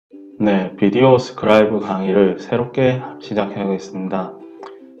네, 비디오스크라이브 강의를 새롭게 시작하겠습니다.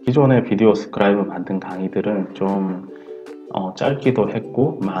 기존의 비디오스크라이브 만든 강의들은 좀 짧기도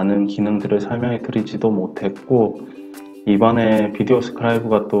했고 많은 기능들을 설명해 드리지도 못했고, 이번에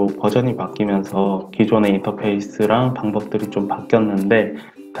비디오스크라이브가 또 버전이 바뀌면서 기존의 인터페이스랑 방법들이 좀 바뀌었는데,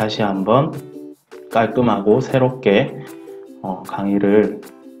 다시 한번 깔끔하고 새롭게 강의를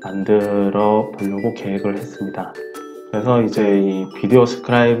만들어 보려고 계획을 했습니다. 그래서 이제 이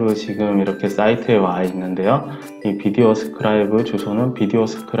비디오스크라이브 지금 이렇게 사이트에 와 있는데요. 이 비디오스크라이브 주소는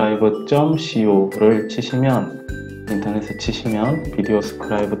비디오스크라이브.co를 치시면, 인터넷에 치시면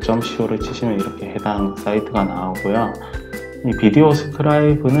비디오스크라이브.co를 치시면 이렇게 해당 사이트가 나오고요. 이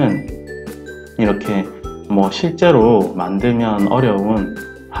비디오스크라이브는 이렇게 실제로 만들면 어려운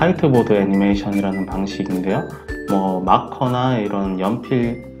화이트보드 애니메이션이라는 방식인데요. 마커나 이런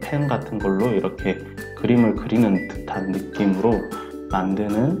연필, 펜 같은 걸로 이렇게 그림을 그리는 듯한 느낌으로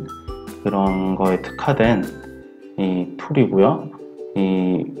만드는 그런 거에 특화된 이 툴이고요.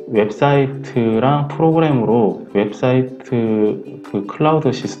 이 웹사이트랑 프로그램으로 웹사이트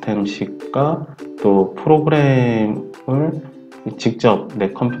클라우드 시스템식과 또 프로그램을 직접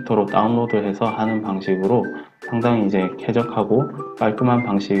내 컴퓨터로 다운로드해서 하는 방식으로 상당히 이제 쾌적하고 깔끔한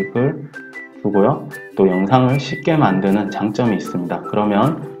방식을 주고요. 또 영상을 쉽게 만드는 장점이 있습니다.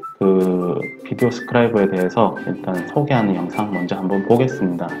 그러면 그 비디오스크라이브에 대해서 일단 소개하는 영상 먼저 한번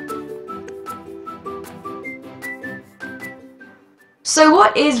보겠습니다. So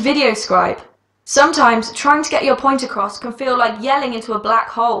what is Videoscribe? Sometimes trying to get your point across can feel like yelling into a black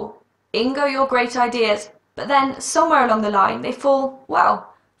hole. In go your great ideas, but then somewhere along the line they fall,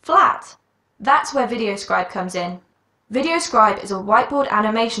 well, flat. That's where Videoscribe comes in. Videoscribe is a whiteboard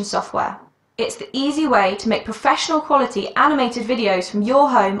animation software. It's the easy way to make professional quality animated videos from your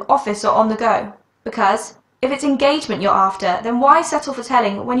home, office or on the go. Because if it's engagement you're after, then why settle for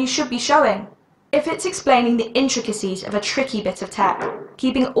telling when you should be showing? If it's explaining the intricacies of a tricky bit of tech,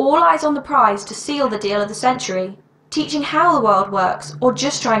 keeping all eyes on the prize to seal the deal of the century, teaching how the world works, or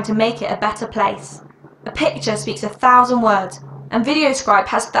just trying to make it a better place. A picture speaks 1,000 words, and Videoscribe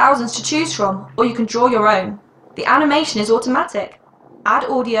has thousands to choose from, or you can draw your own. The animation is automatic. Add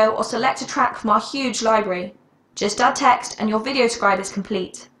audio or select a track from our huge library. Just add text and your Videoscribe is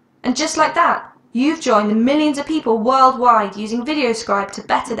complete. And just like that, you've joined the millions of people worldwide using Videoscribe to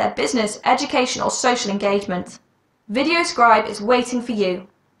better their business, education or social engagement. Videoscribe is waiting for you.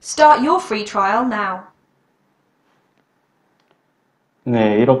 Start your free trial now.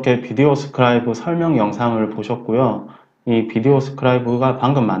 네, 이렇게 비디오스크라이브 설명 영상을 보셨고요. 이 비디오스크라이브가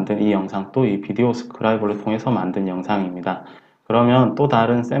방금 만든 이 영상도 이 비디오스크라이브를 통해서 만든 영상입니다. 그러면 또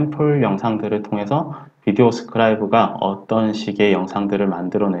다른 샘플 영상들을 통해서 비디오스크라이브가 어떤 식의 영상들을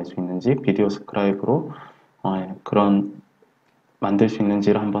만들어낼 수 있는지, 비디오스크라이브로 만들 수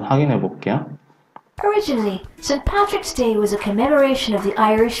있는지를 한번 확인해 볼게요. Originally, St. Patrick's Day was a commemoration of the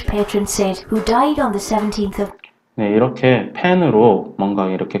Irish patron saint who died on the 17th of... 네, 이렇게 펜으로 뭔가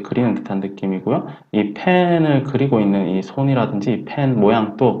이렇게 그리는 듯한 느낌이고요. 이 펜을 그리고 있는 이 손이라든지 이 펜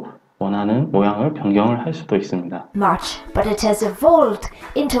모양도 원하는 모양을 변경을 할 수도 있습니다. March, but it has evolved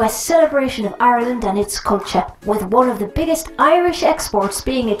into a celebration of Ireland and its culture, with one of the biggest Irish exports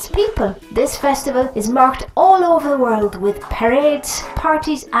being its people. This festival is marked all over the world with parades,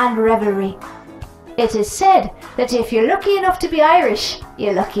 parties and revelry. It is said that if you're lucky enough to be Irish,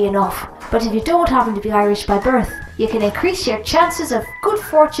 you're lucky enough. But if you don't happen to be Irish by birth, you can increase your chances of good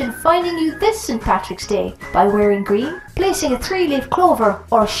fortune finding you this St. Patrick's Day by wearing green, placing a 3-leaf clover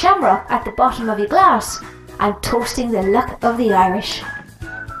or shamrock at the bottom of your glass, and toasting the luck of the Irish.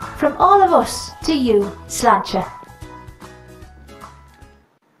 From all of us to you, Sláinte.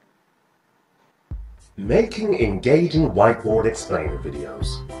 Making engaging whiteboard explainer videos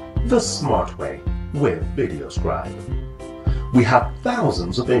the smart way with Videoscribe. We have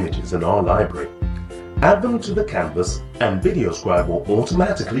thousands of images in our library. Add them to the canvas and Videoscribe will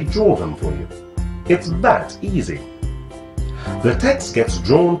automatically draw them for you. It's that easy. The text gets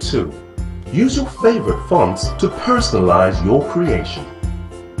drawn too. Use your favorite fonts to personalize your creation.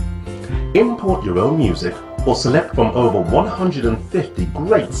 Import your own music or select from over 150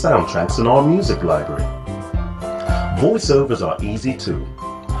 great soundtracks in our music library. Voiceovers are easy too.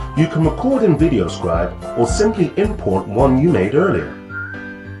 You can record in Videoscribe or simply import one you made earlier.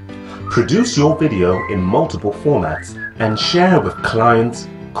 Produce your video in multiple formats and share with clients,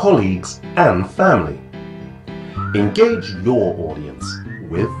 colleagues and family. Engage your audience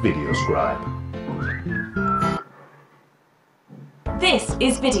with Videoscribe. This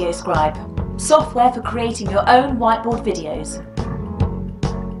is Videoscribe, software for creating your own whiteboard videos.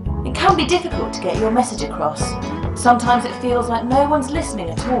 It can be difficult to get your message across. Sometimes it feels like no one's listening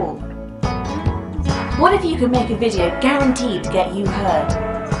at all. What if you could make a video guaranteed to get you heard?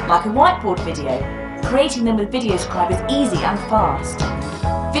 Like a whiteboard video. Creating them with Bidioscribe is easy and fast.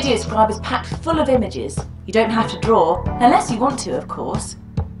 Bidioscribe is packed full of images. You don't have to draw, unless you want to, of course.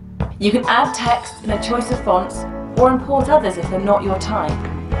 You can add text and a choice of fonts, or import others if they're not your type.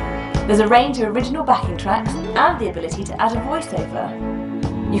 There's a range of original backing tracks and the ability to add a voiceover.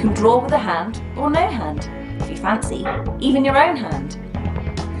 You can draw with a hand or no hand, if you fancy, even your own hand.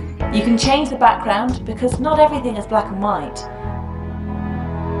 You can change the background because not everything is black and white.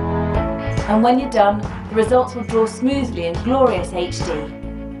 And when you're done, the results will draw smoothly in glorious HD.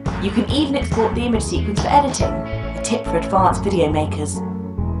 You can even export the image sequence for editing, a tip for advanced video makers.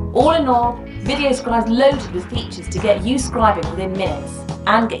 All in all, Bidioscribe is loaded with features to get you scribing within minutes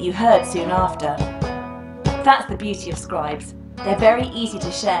and get you heard soon after. That's the beauty of scribes. They're very easy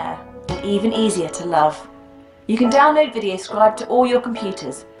to share and even easier to love. You can download Bidioscribe to all your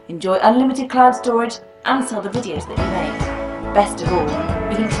computers, enjoy unlimited cloud storage and sell the videos that you make. Best of all,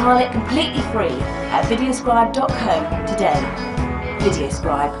 you can trial it completely free at bidioscribe.co today.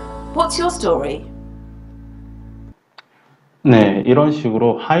 Bidioscribe. What's your story? 네, 이런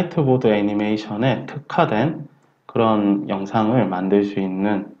식으로 화이트보드 애니메이션에 특화된 그런 영상을 만들 수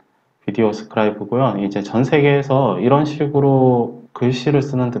있는 비디오스크라이브고요. 이제 전 세계에서 이런 식으로 글씨를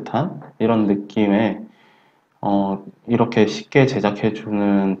쓰는 듯한 이런 느낌의 이렇게 쉽게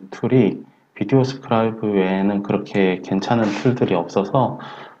제작해주는 툴이 비디오스크라이브 외에는 그렇게 괜찮은 툴들이 없어서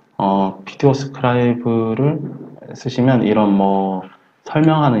비디오스크라이브를 쓰시면 이런 뭐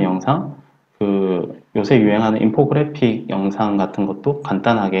설명하는 영상, 요새 유행하는 인포그래픽 영상 같은 것도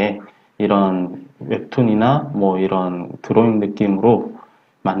간단하게 이런 웹툰이나 뭐 이런 드로잉 느낌으로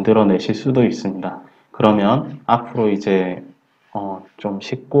만들어내실 수도 있습니다. 그러면 앞으로 이제 좀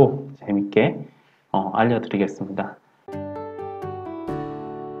쉽고 재밌게 알려드리겠습니다.